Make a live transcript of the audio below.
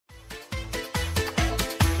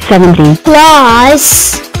70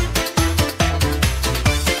 plus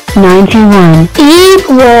 91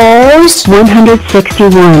 equals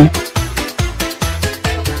 161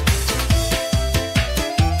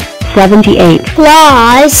 78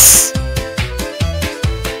 plus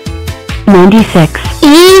 96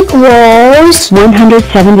 equals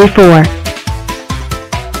 174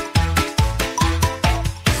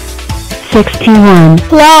 61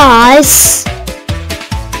 plus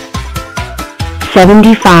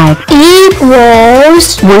 75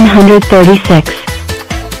 equals 136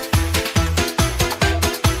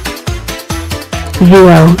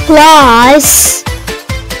 0 plus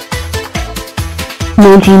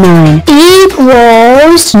 99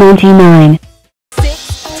 equals 99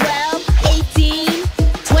 6, 12, 18,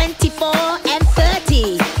 24 and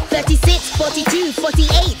 30, 36, 42,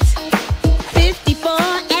 48, 54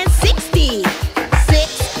 and 60,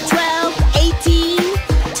 6, 12, 18,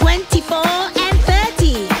 24 and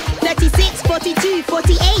 30, 36, 42,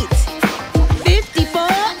 48, 54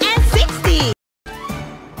 and 60.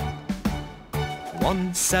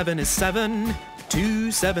 1 7 is 7, 2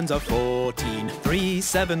 7s are 14, 3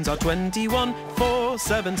 7s are 21, 4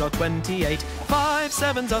 7s are 28, 5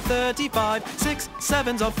 7s are 35, 6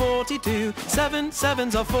 7s are 42, 7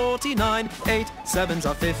 7s are 49, 8 7s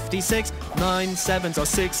are 56, 9 7s are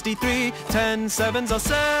 63, 10 7s are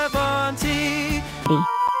 70. 2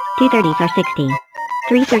 30s are 60,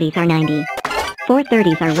 3 30s are 90, 4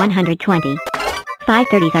 30s are 120, 5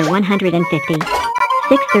 30s are 150,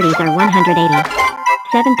 6 30s are 180,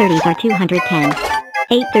 7 30s are 210,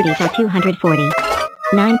 8 30s are 240,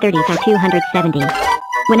 9 30s are 270.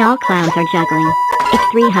 When all clowns are juggling, it's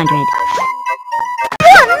 300.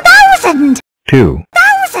 1,000! 2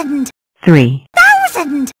 3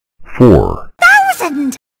 1,000! 4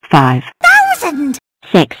 1,000! 5 1,000!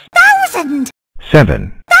 6,000!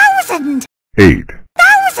 7 1,000! 8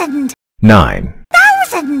 1,000! 9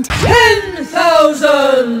 1,000!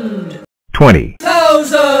 10,000! 20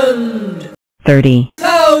 1,000! 30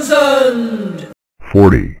 1,000!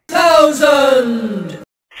 40 1,000!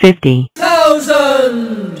 50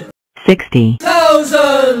 1,000! 60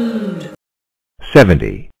 1,000!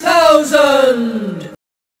 70 1,000!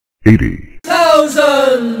 80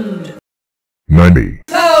 1,000! 90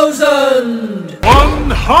 1,000!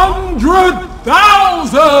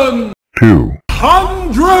 100,000!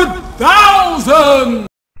 100,000!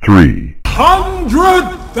 3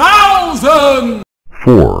 100,000!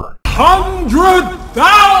 4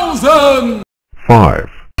 100,000! 5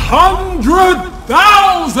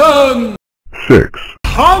 100,000! 6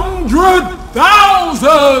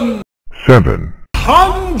 100,000! 7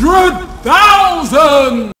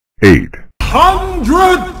 100,000! 8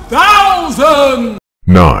 100,000!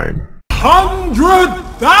 9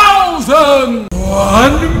 100,000!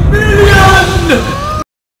 1,000,000!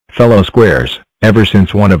 Fellow squares, ever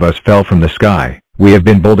since one of us fell from the sky, we have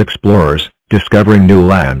been bold explorers, discovering new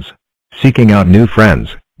lands, seeking out new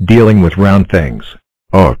friends, dealing with round things.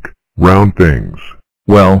 Ugh, round things.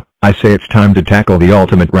 Well, I say it's time to tackle the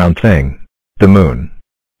ultimate round thing, the moon.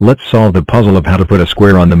 Let's solve the puzzle of how to put a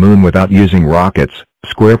square on the moon without using rockets,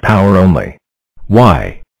 square power only.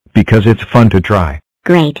 Why? Because it's fun to try.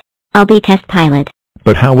 Great. I'll be test pilot.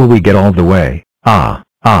 But how will we get all the way?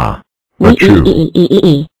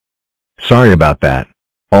 Achoo. Sorry about that.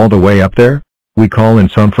 All the way up there? We call in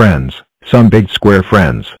some friends, some big square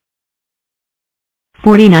friends.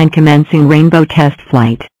 49 commencing rainbow test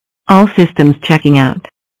flight. All systems checking out.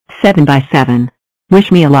 7 by 7.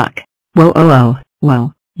 Wish me a luck. Whoa oh oh,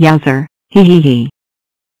 whoa, yowzer, hee hee hee.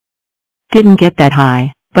 Didn't get that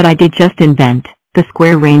high, but I did just invent the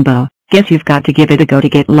square rainbow. Guess you've got to give it a go to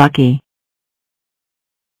get lucky.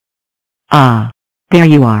 Ah, there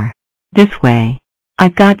you are. This way.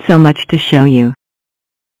 I've got so much to show you.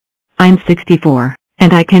 I'm 64,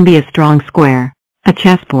 and I can be a strong square, a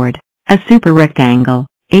chessboard, a super rectangle,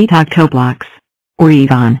 8 octoblocks, or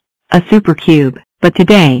even a super cube. But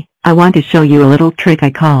today, I want to show you a little trick I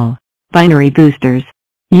call binary boosters,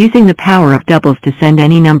 using the power of doubles to send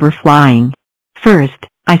any number flying. First,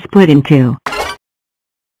 I split in 2.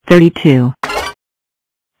 32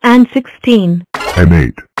 and 16 and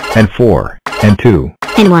 8 and 4 and 2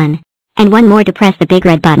 and 1. And 1 more to press the big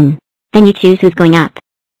red button. Then you choose who's going up.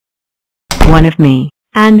 1 of me,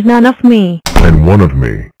 and none of me. and 1 of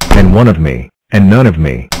me, and 1 of me, and none of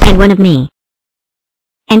me. And 1 of me.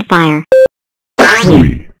 And fire.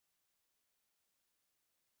 3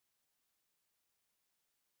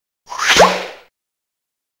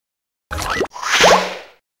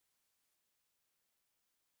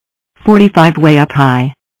 45 way up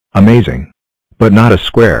high. Amazing. But not a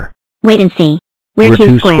square. Wait and see. We're 2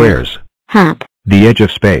 2 squares. squares. Hop. The edge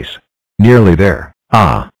of space. Nearly there.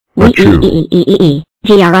 Ah. Achoo.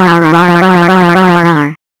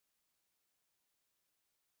 Grrrr.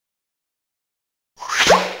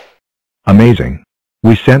 Amazing.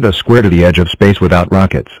 We sent a square to the edge of space without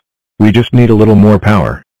rockets. We just need a little more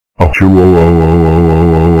power. Achoo.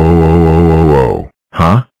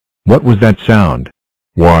 Huh? What was that sound?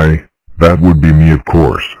 Why, that would be me, of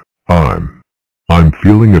course. I'm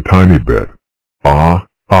feeling a tiny bit. Ah.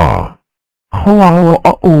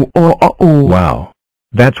 Wow.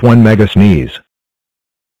 That's one mega sneeze.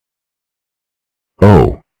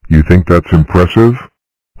 Oh, you think that's impressive?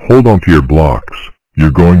 Hold on to your blocks.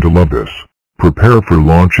 You're going to love this. Prepare for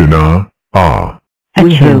launch in Achoo.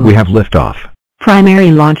 We have liftoff.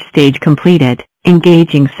 Primary launch stage completed.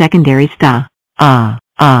 Engaging secondary star.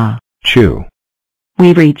 Chew.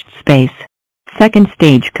 We've reached space. Second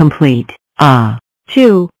stage complete.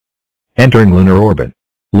 Chew. Entering lunar orbit.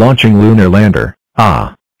 Launching lunar lander.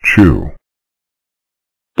 chew.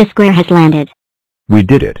 The square has landed. We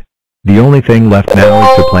did it. The only thing left now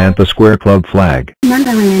is to plant the Square Club flag.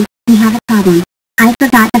 Numberland, we have a problem. I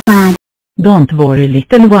forgot the flag. Don't worry,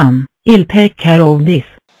 little one. I'll take care of this.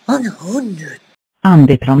 100.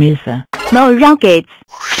 Andy promise. No rockets.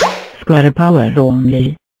 Square power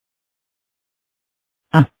only.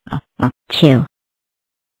 Chew.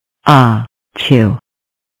 Chew.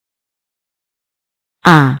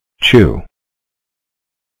 Chew.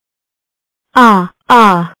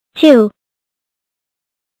 Chew.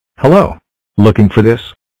 Hello. Looking for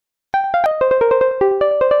this?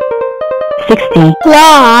 60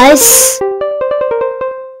 plus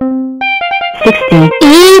 60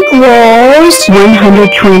 equals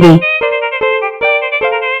 120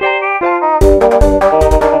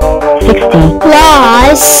 60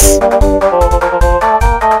 plus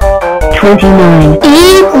 29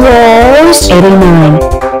 equals 89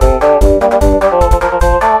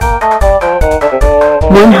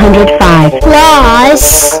 105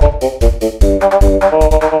 plus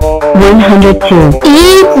 102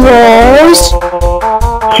 equals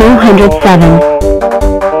 207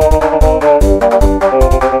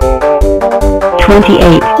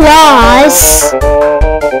 28 plus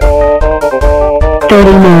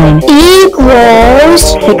 39 equals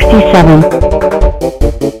 67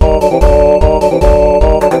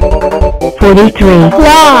 43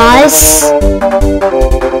 plus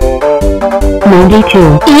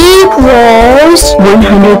 92 equals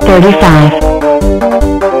 135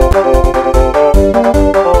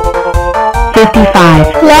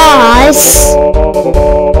 55 plus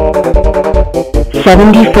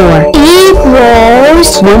 74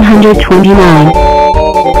 equals 129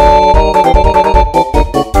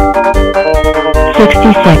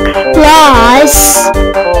 66 plus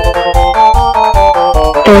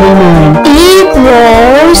 39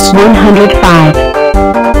 equals 105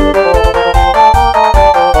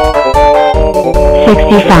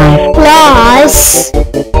 65 plus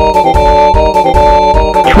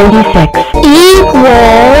 26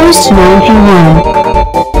 equals 91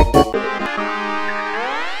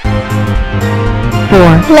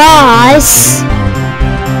 4 plus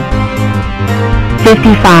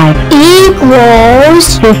 55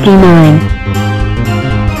 equals 59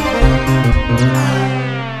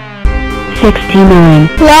 69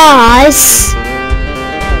 plus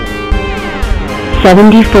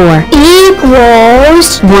 74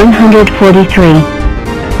 equals 143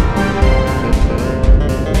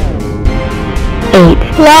 8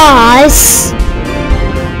 plus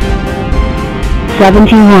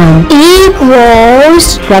 71 equals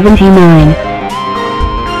 79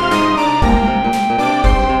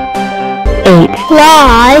 8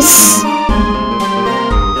 plus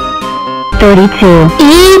 32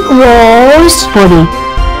 equals 40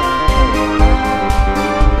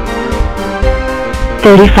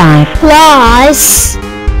 35 plus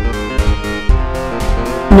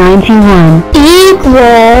 91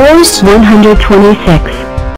 equals 126